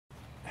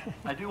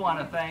I do want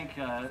to thank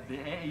the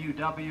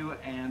AAUW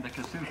and the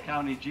Kossuth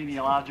County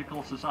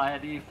Genealogical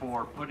Society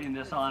for putting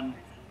this on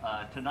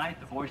tonight,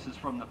 the Voices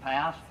from the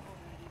Past.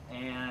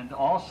 And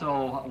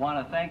also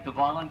want to thank the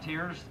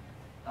volunteers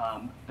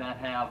that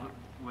have,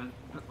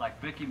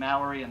 like Vicki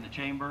Mallory and the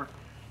Chamber,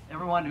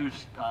 everyone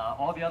who's,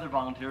 all the other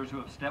volunteers who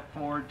have stepped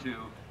forward to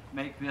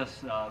make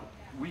this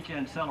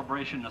weekend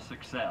celebration a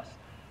success.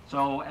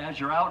 So as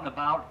you're out and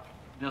about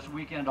this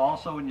weekend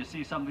also, and you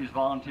see some of these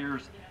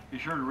volunteers, be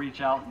sure to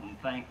reach out and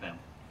thank them.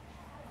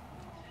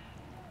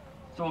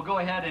 So we'll go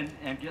ahead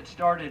and get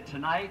started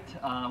tonight.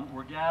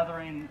 We're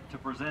gathering to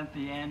present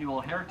the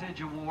annual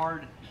Heritage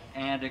Award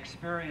and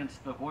experience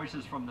the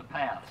Voices from the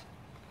Past.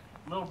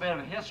 A little bit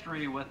of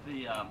history with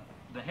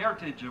the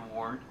Heritage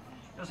Award.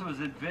 This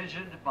was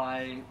envisioned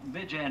by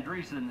Midge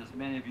Andreessen, as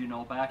many of you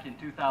know, back in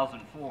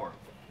 2004.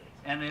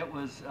 And it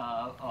was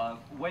a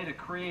way to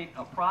create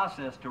a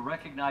process to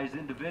recognize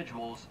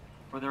individuals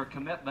for their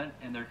commitment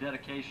and their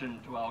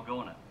dedication to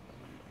Algona.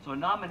 So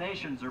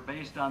nominations are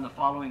based on the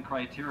following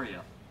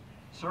criteria: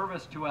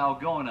 service to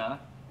Algona,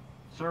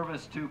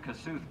 service to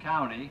Kossuth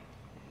County,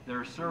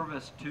 their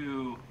service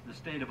to the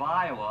state of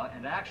Iowa,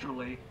 and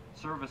actually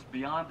service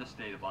beyond the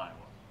state of Iowa.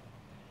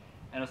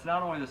 And it's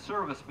not only the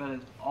service, but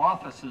it's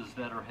offices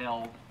that are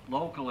held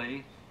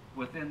locally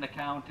within the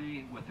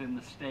county, within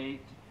the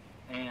state,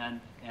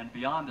 and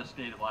beyond the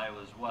state of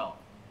Iowa as well.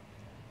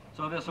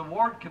 So this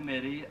award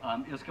committee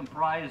is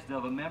comprised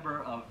of a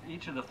member of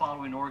each of the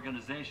following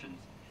organizations.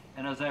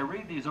 And as I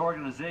read these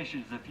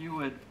organizations, if you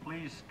would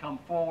please come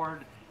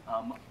forward,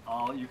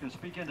 you can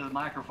speak into the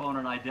microphone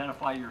and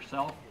identify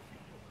yourself.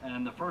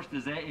 And the first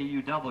is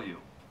AAUW.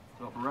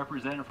 So if a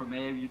representative from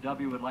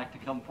AAUW would like to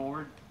come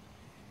forward,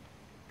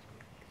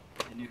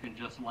 and you can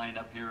just line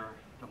up here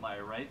to my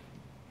right,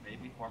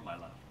 maybe, or my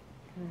left.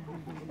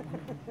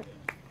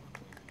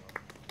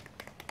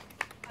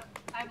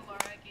 I'm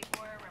Laura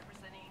Gabor,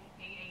 representing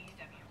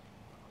AAUW.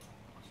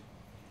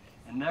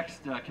 And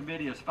next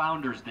committee is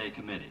Founders Day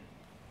Committee.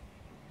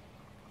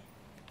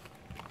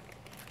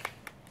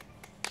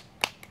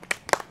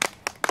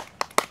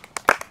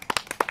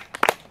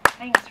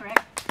 Thanks, Rick.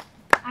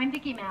 I'm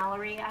Vicki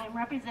Mallory. I'm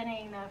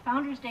representing the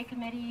Founders Day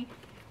Committee,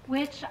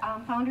 which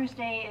Founders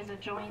Day is a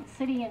joint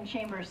city and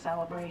chamber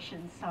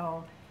celebration.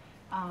 So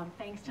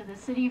thanks to the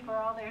city for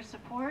all their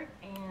support,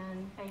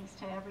 and thanks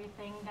to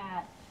everything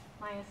that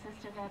my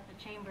assistant at the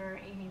chamber,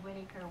 Amy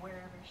Whitaker,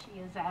 wherever she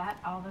is at,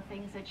 all the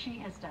things that she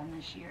has done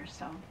this year.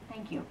 So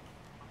thank you.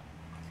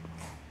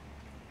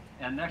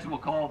 And next we'll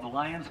call the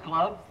Lions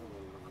Club.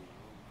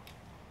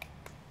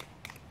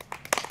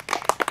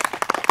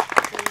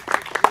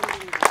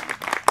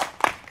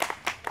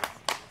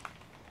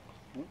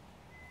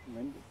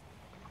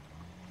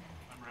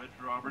 I'm Reg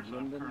Roberts.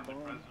 I'm currently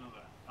president of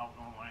the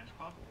Algona Lions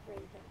Club.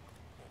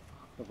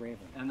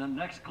 And the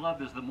next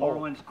club is the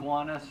Moorwinds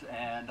Kiwanis,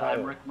 and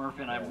I'm Rick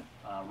Murphy, and I'm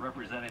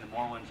representing the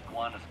Moorwinds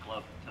Kiwanis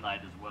Club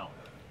tonight as well.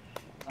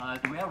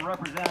 Do we have a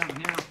representative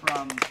here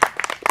from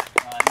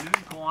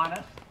Noon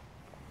Kiwanis?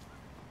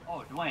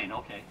 Oh, Dwayne,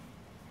 okay.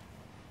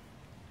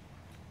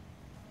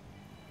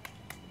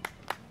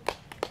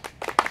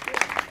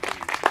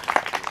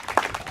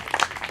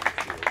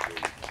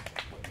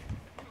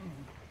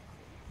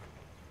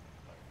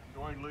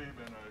 Dwayne Lieb,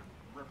 and I'm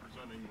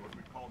representing what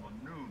we call the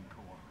Noon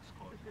Kiwanis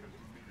Club because we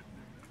meet at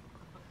noon.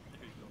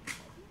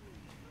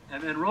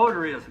 And then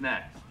Rotary is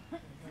next.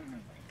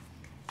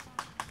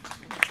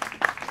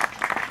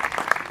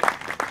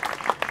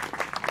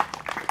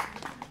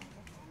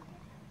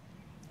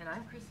 And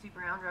I'm Christy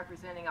Brown,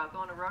 representing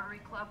Algona Rotary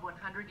Club,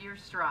 100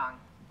 years strong.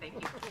 Thank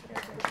you.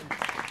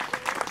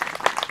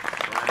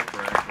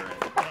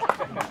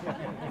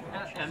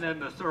 Right. And then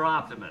the Sir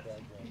Optimist.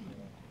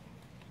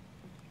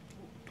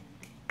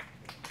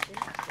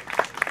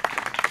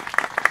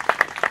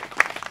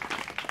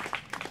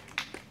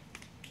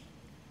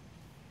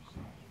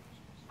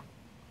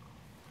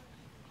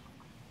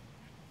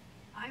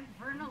 I'm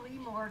Verna Lee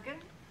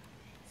Morgan.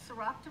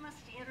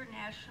 Seroptimist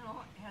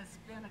International has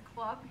been a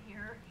club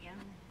here in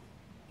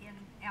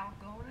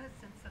Algona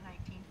since the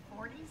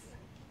 1940s.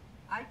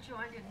 I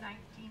joined in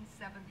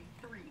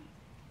 1973.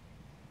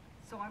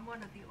 So I am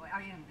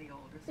the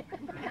oldest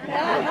member.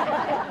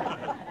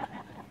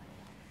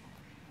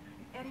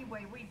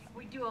 Anyway,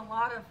 we do a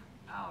lot of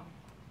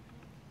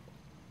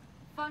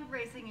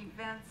fundraising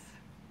events.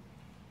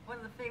 One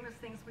of the famous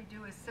things we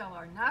do is sell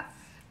our nuts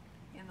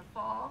in the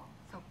fall.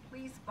 So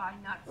please buy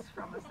nuts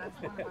from us. That's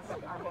one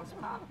of our most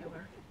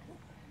popular.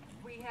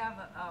 We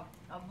have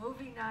a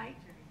movie night,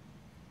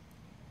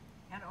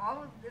 and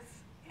all of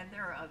this, and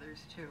there are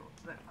others too,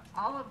 but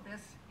all of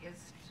this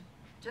is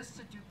just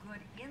to do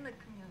good in the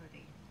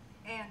community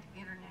and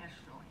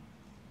internationally.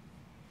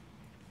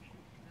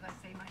 Did I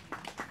say my name?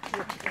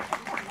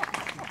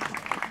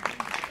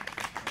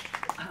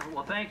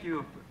 Well, thank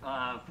you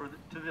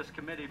to this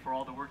committee for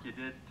all the work you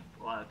did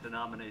to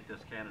nominate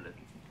this candidate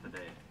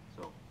today.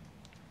 So,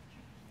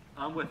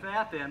 with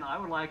that, then, I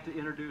would like to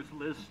introduce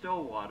Liz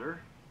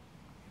Stowwater.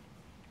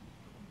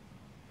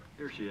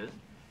 Here she is.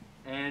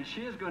 And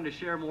she is going to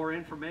share more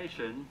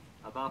information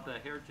about the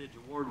Heritage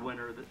Award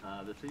winner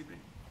this evening.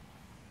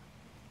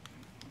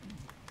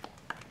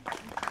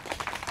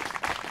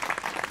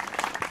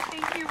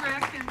 Thank you,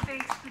 Rick, and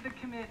thanks to the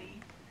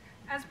committee.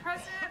 As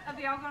president of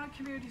the Algona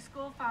Community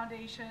School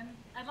Foundation,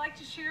 I'd like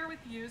to share with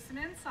you some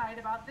insight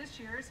about this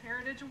year's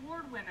Heritage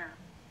Award winner.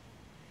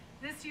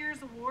 This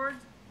year's award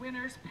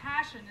winner's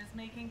passion is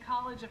making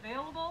college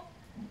available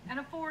and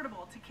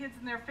affordable to kids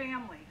and their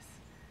families.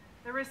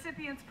 The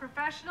recipient's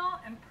professional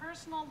and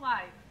personal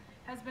life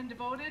has been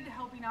devoted to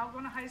helping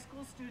Algona High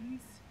School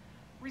students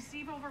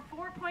receive over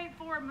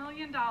 $4.4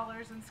 million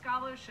in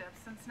scholarships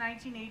since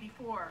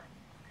 1984.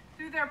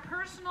 Through their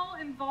personal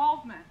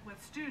involvement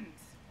with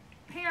students,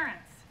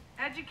 parents,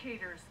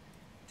 educators,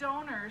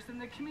 donors,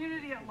 and the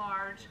community at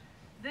large,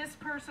 this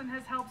person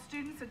has helped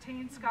students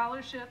attain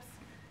scholarships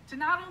to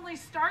not only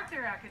start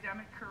their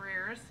academic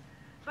careers,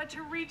 but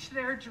to reach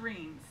their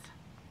dreams.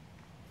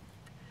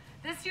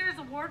 This year's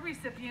award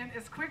recipient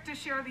is quick to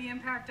share the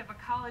impact of a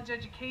college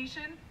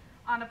education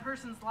on a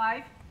person's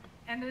life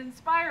and to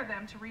inspire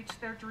them to reach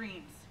their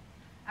dreams.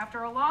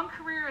 After a long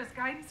career as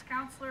guidance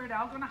counselor at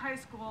Algona High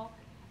School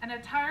and a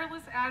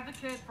tireless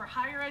advocate for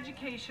higher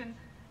education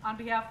on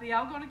behalf of the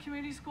Algona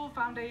Community School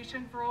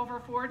Foundation for over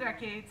 4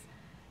 decades,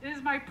 it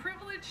is my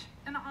privilege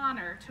and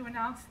honor to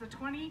announce the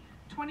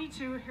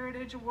 2022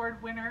 Heritage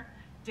Award winner,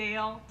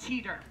 Dale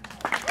Teeter.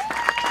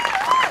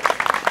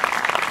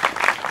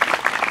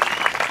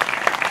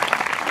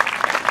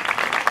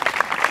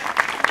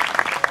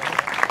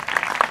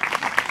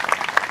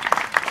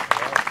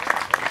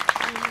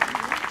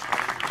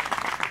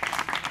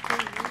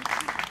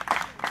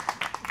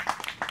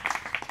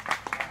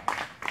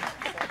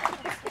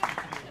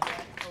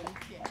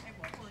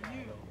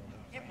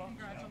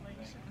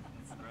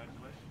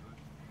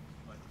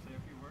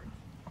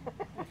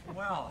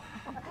 Well,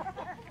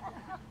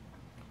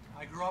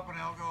 I grew up in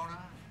Algona.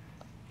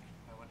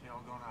 I went to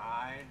Algona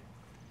High,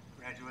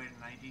 graduated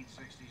in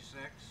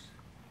 1966,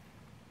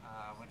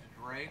 went to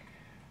Drake.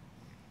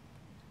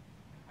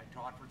 I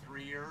taught for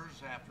 3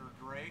 years after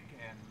Drake,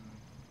 and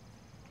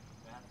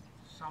that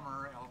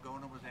summer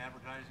Algona was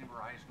advertising for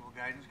a high school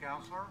guidance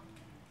counselor.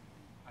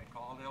 I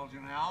called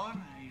Elgin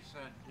Allen, and he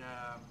said,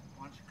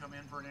 why don't you come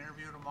in for an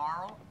interview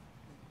tomorrow?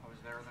 I was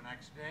there the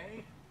next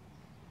day,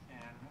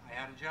 and I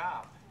had a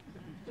job.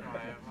 So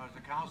I was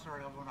a counselor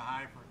at Algona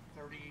High for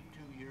 32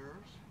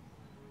 years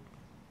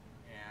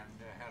and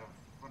had a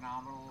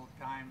phenomenal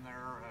time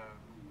there. It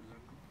was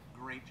a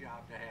great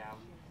job to have.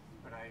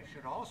 But I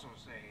should also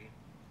say,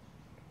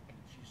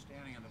 she's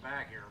standing in the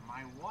back here,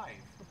 my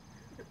wife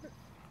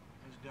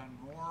has done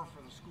more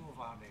for the school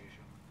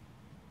foundation.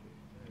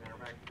 Matter of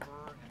fact,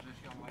 her and this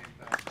young lady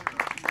back here.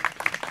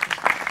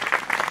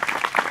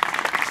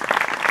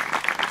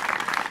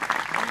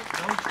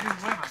 Those 2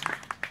 women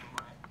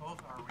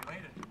both are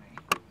related to me.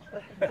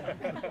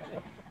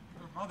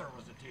 Her mother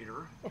was a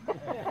Teeter.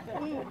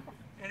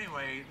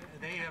 Anyway,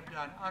 they have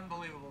done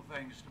unbelievable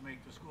things to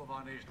make the School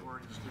Foundation where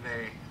it is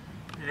today.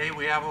 Today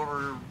we have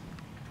over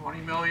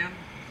 20 million.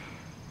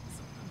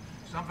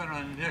 Something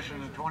in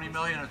addition to 20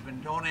 million has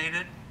been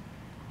donated.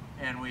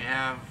 And we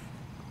have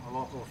a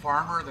local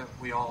farmer that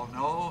we all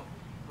know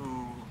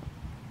who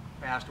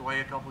passed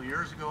away a couple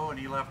years ago, and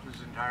he left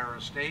his entire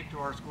estate to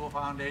our school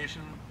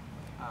foundation.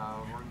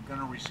 We're going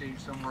to receive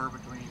somewhere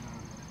between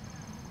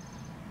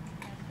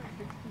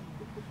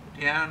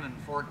 $10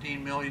 and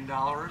 $14 million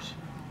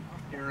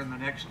here in the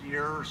next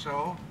year or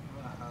so.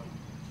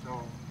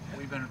 So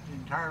we've been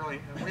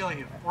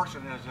really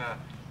fortunate as a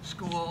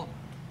school.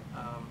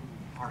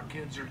 Our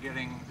kids are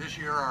getting, this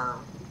year our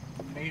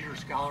major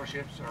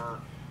scholarships are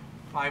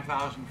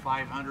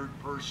 $5,500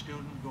 per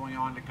student going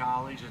on to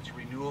college. It's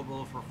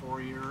renewable for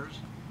 4 years.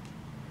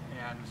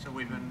 And so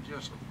we've been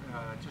just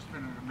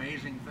been an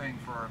amazing thing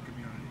for our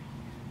community.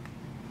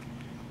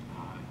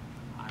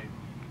 I'm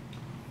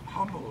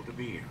humbled to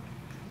be here.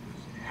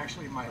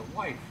 Actually, my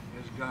wife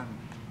has done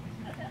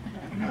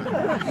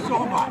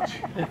so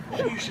much.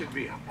 She should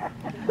be up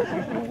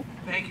there.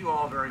 Thank you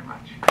all very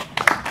much.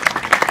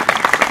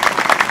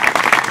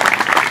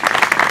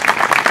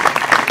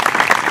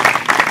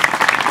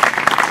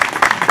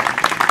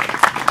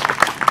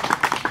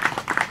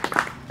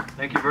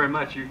 Thank you very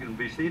much. You can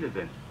be seated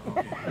then.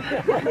 Okay.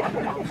 Thank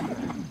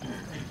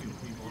you,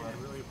 people. I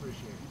really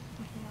appreciate it.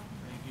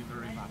 Thank you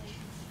very much.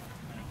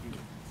 Thank you.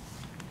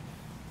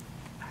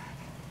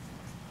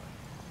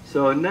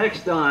 So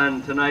next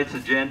on tonight's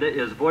agenda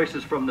is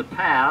Voices from the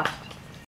Past.